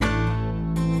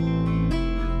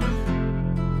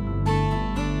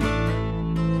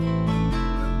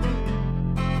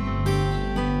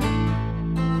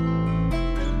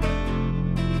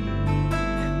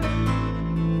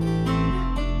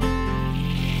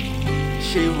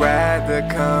She rather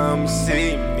come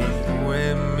see me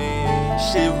with me.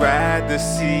 She rather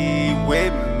see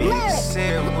with me,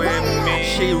 sit with me.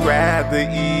 She rather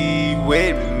eat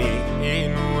with me,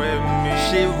 eat with me.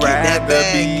 She rather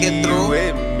be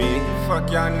with me. Fuck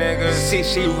y'all niggas. See,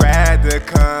 she rather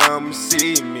come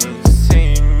see me,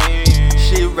 see me.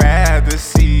 She rather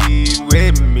see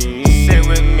with me, sit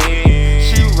with me.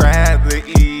 She rather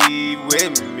eat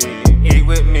with me, eat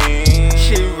with me.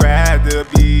 She rather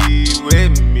be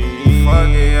with me. Fuck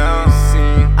it,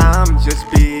 see, I'm just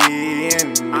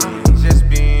being me. I'm just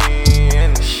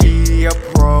being. She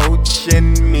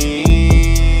approaching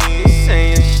me,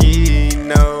 saying she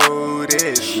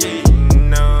noticed. She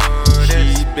noticed.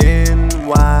 She been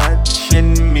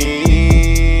watching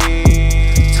me.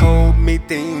 Told me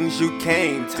things you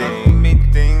can't think. Told me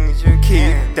things you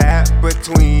keep that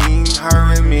between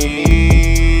her and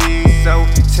me. So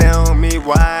tell me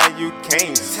why you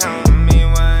can't tell me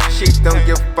why. She don't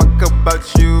give a fuck about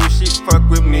you, she fuck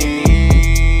with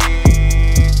me.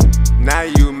 Now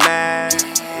you mad,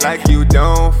 like you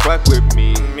don't fuck with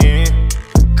me.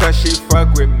 Cause she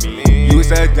fuck with me.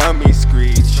 Use a dummy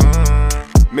screech.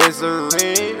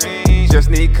 Misery, just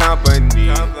need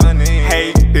company.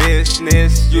 Hate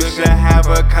business, you should have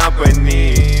a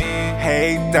company.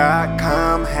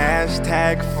 Hate.com,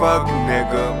 hashtag fuck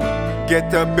nigga. Get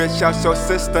the bitch out your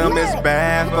system, it's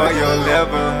bad for your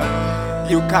liver.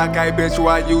 You cockeyed bitch,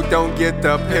 why you don't get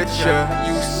the picture?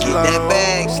 You slow,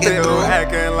 still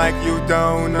acting like you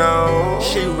don't know.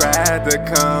 She rather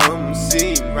come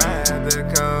see me, rather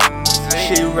come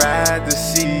see. She rather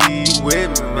see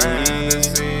with me.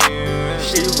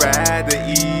 She rather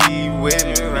eat with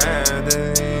me.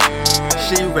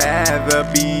 She rather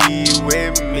be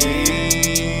with me.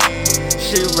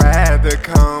 She rather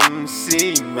come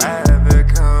see me, rather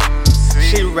come see.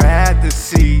 She rather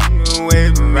see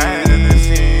with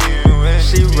me.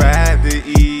 She rather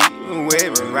eat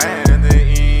with me, rather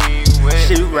eat with me.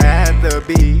 She rather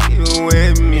be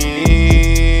with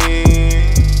me.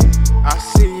 I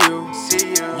see you,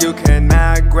 you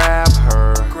cannot grab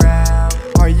her.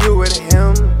 Are you with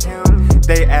him?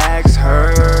 They ask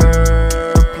her,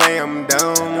 play him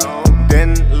dumb,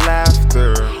 then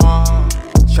laughter.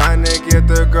 Tryna get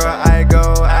the girl I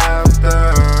go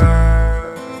after.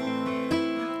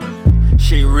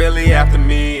 She really after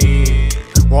me,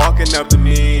 walking up to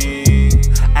me,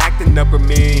 acting up with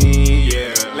me,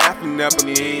 yeah, laughing up at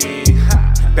me,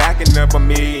 backing up on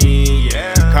me,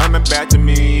 yeah, coming back to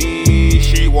me.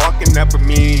 She walking up with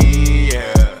me,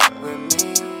 yeah,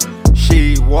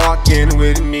 she walking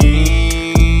with me,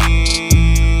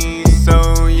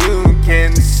 so you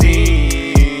can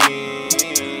see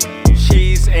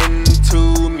she's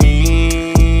into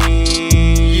me.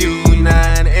 You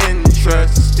not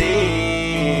interesting.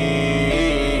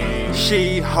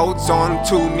 She holds on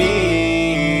to me.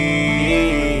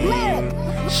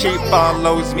 She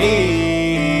follows me.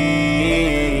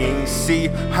 See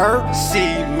her,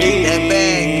 see me.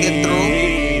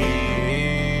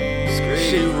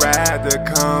 She rather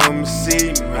come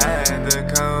see me. Rather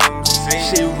come see.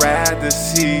 She rather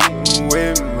see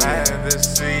with me. Rather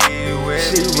see with.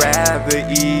 She rather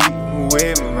eat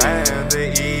with me. Rather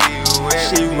eat with.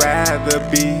 She rather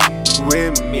be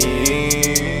with me.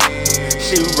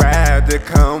 She rather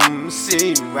come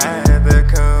see me. Rather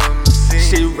come see.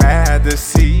 She rather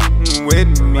see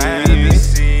with me. Rather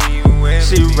see with.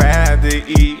 She rather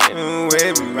eat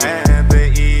with me. Rather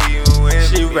eat with.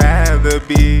 She rather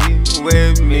be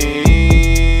with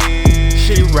me.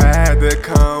 She rather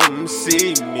come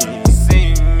see me.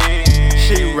 See me.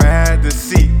 She rather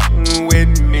see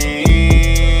with me.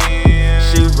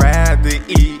 She rather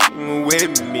eat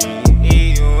with me.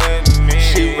 Eat with me.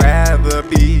 She rather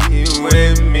be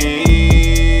with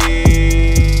me.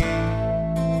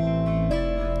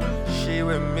 She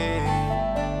with me.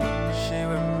 She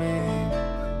with me.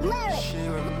 She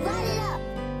with me.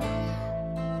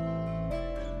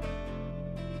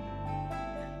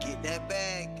 Get that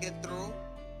bag.